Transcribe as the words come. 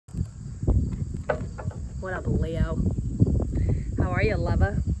What up, Leo? How are you,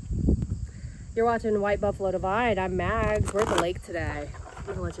 lover? You're watching White Buffalo Divide. I'm Mags. We're at the lake today. I'm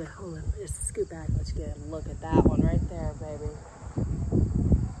gonna let you, hold on, just scoot back and let you get a look at that one right there, baby.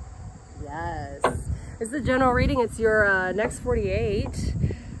 Yes. This is the general reading. It's your next 48.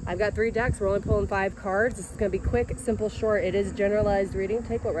 I've got 3 decks. We're only pulling 5 cards. This is going to be quick, simple, short. It is generalized reading.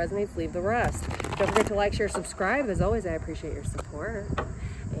 Take what resonates, leave the rest. Don't forget to like, share, subscribe. As always, I appreciate your support.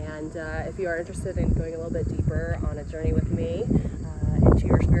 And if you are interested in going a little bit deeper on a journey with me into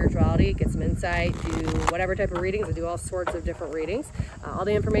your spirituality, get some insight, do whatever type of readings. I do all sorts of different readings. All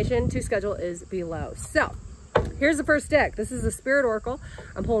the information to schedule is below. So, here's the first deck. This is the Spirit Oracle.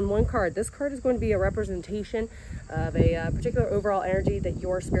 I'm pulling 1 card. This card is going to be a representation of a particular overall energy that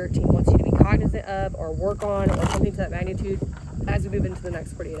your spirit team wants you to be cognizant of or work on or something to that magnitude as we move into the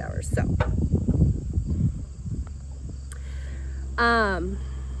next 48 hours. So,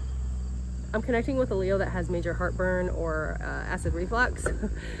 I'm connecting with a Leo that has major heartburn or acid reflux.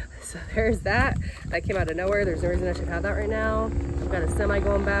 So there's that. That came out of nowhere. There's no reason I should have that right now. I've got a semi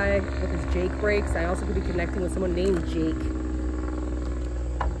going by with his Jake brakes. I also could be connecting with someone named Jake.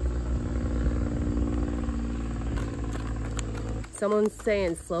 Someone's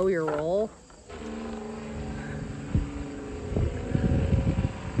saying slow your roll.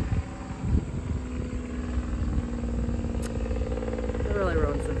 It really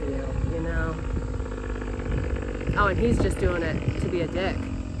ruins the view, you know? Oh, and he's just doing it to be a dick.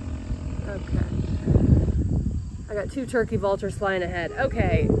 Okay. I got 2 turkey vultures flying ahead.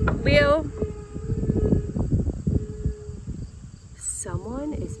 Okay, Leo.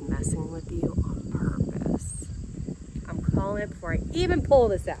 Someone is messing with you on purpose. I'm calling it before I even pull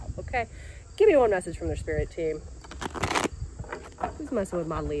this out, okay? Give me one message from their spirit team. Who's messing with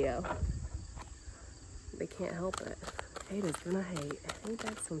my Leo? They can't help it. Hate is gonna hate. Ain't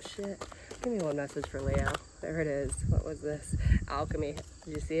that some shit? Give me one message for Leo. There it is. What was this? Alchemy.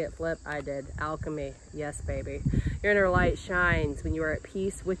 Did you see it flip? I did. Alchemy. Yes, baby. Your inner light shines when you are at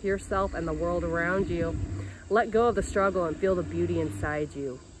peace with yourself and the world around you. Let go of the struggle and feel the beauty inside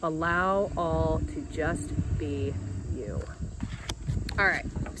you. Allow all to just be you. All right.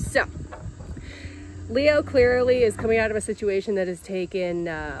 So, Leo clearly is coming out of a situation that has taken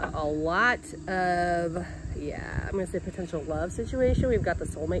a lot of, yeah, I'm going to say potential love situation. We've got the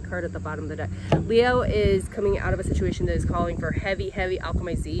soulmate card at the bottom of the deck. Leo is coming out of a situation that is calling for heavy, heavy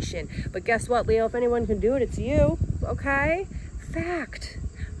alchemization. But guess what, Leo? If anyone can do it, it's you, okay? Fact.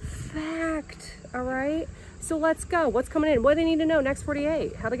 Fact, all right? So let's go. What's coming in? What do they need to know next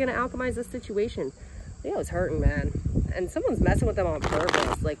 48? How are they going to alchemize this situation? Leo's hurting, man. And someone's messing with them on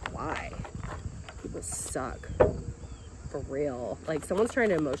purpose. Like, why? People suck. For real. Like, someone's trying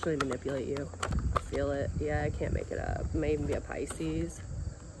to emotionally manipulate you. I feel it. Yeah, I can't make it up. Maybe be a Pisces.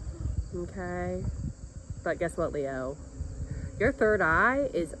 Okay. But guess what, Leo? Your third eye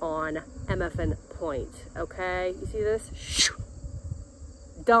is on MFN point. Okay? You see this?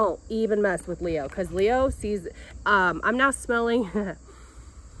 Don't even mess with Leo. Because Leo sees... I'm now smelling...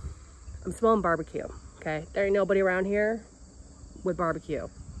 I'm smelling barbecue. Okay? There ain't nobody around here with barbecue.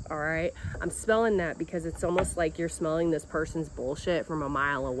 All right, I'm smelling that because it's almost like you're smelling this person's bullshit from a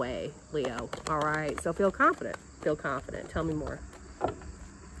mile away, Leo. All right, so feel confident. Feel confident. Tell me more.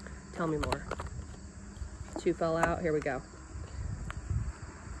 Tell me more. 2 fell out. Here we go.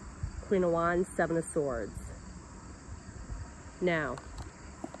 Queen of Wands, 7 of Swords. Now,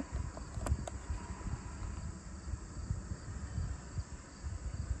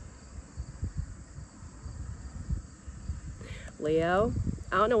 Leo,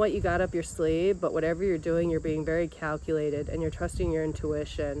 I don't know what you got up your sleeve, but whatever you're doing, you're being very calculated and you're trusting your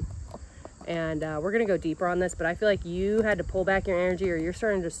intuition. And we're going to go deeper on this, but I feel like you had to pull back your energy or you're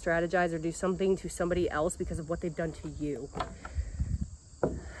starting to strategize or do something to somebody else because of what they've done to you.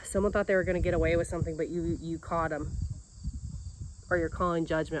 Someone thought they were going to get away with something, but you caught them. Or you're calling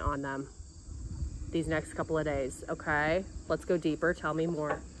judgment on them these next couple of days, okay? Let's go deeper. Tell me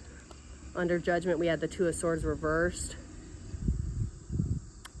more. Under judgment, we had the 2 of Swords reversed.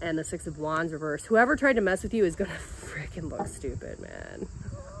 And the 6 of Wands reversed. Whoever tried to mess with you is gonna freaking look stupid, man.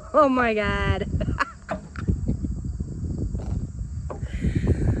 Oh my God.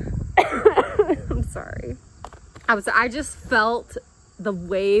 I'm sorry. I just felt the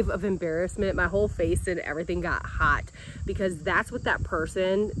wave of embarrassment. My whole face and everything got hot because that's what that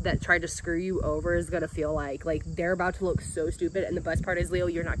person that tried to screw you over is gonna feel like. Like, they're about to look so stupid. And the best part is, Leo,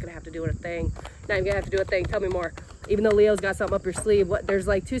 you're not gonna have to do a thing. Not even gonna have to do a thing. Tell me more. Even though Leo's got something up your sleeve, there's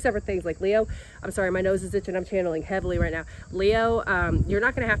like 2 separate things. Like, Leo, I'm sorry, my nose is itching. I'm channeling heavily right now. Leo, you're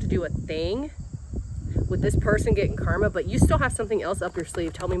not gonna have to do a thing with this person getting karma, but you still have something else up your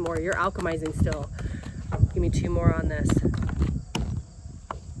sleeve. Tell me more. You're alchemizing still. Give me 2 more on this.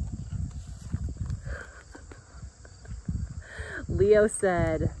 Leo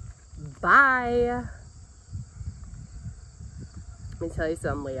said, bye. Let me tell you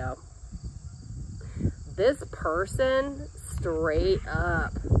something, Leo. This person straight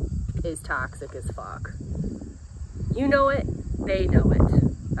up is toxic as fuck. You know it, they know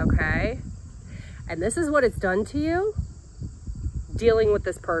it, okay? And this is what it's done to you, dealing with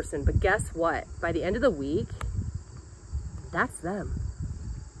this person. But guess what? By the end of the week, that's them.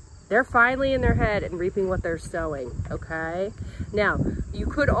 They're finally in their head and reaping what they're sowing, okay? Now, you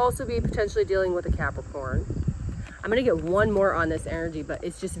could also be potentially dealing with a Capricorn. I'm gonna get one more on this energy, but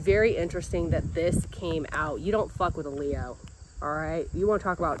it's just very interesting that this came out. You don't fuck with a Leo, all right? You wanna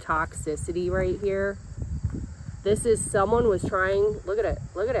talk about toxicity right here? This is someone was trying, look at it,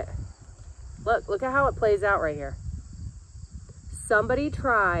 look at it. Look at how it plays out right here. Somebody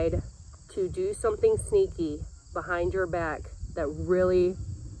tried to do something sneaky behind your back that really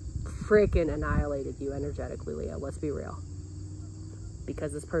freaking annihilated you energetically, Leo. Let's be real.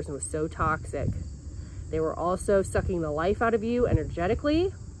 Because this person was so toxic. They were also sucking the life out of you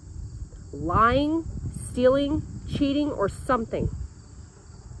energetically, lying, stealing, cheating, or something.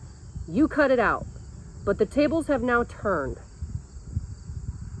 You cut it out. But the tables have now turned.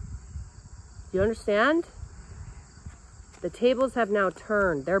 You understand? The tables have now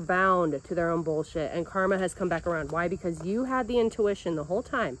turned. They're bound to their own bullshit, and karma has come back around. Why? Because you had the intuition the whole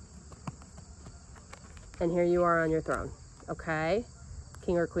time. And here you are on your throne, okay?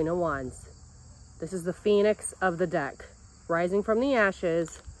 King or Queen of Wands. This is the phoenix of the deck, rising from the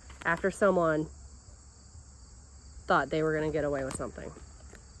ashes after someone thought they were gonna get away with something.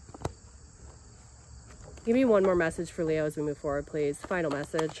 Give me one more message for Leo as we move forward, please. Final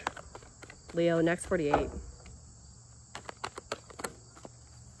message. Leo, next 48.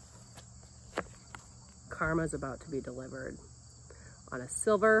 Karma's about to be delivered on a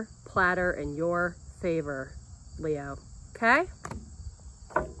silver platter in your favor, Leo. Okay?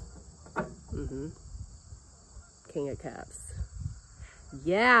 King of Cups.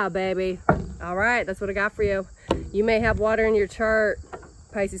 Yeah, baby. All right, that's what I got for you. You may have water in your chart,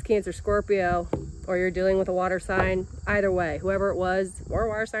 Pisces, Cancer, Scorpio, or you're dealing with a water sign. Either way, whoever it was, or a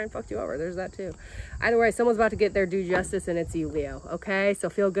water sign fucked you over. There's that too. Either way, someone's about to get their due justice, and it's you, Leo. Okay, so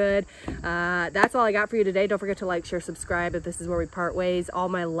feel good. That's all I got for you today. Don't forget to like, share, subscribe if this is where we part ways. All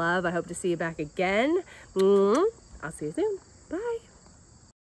my love. I hope to see you back again. I'll see you soon.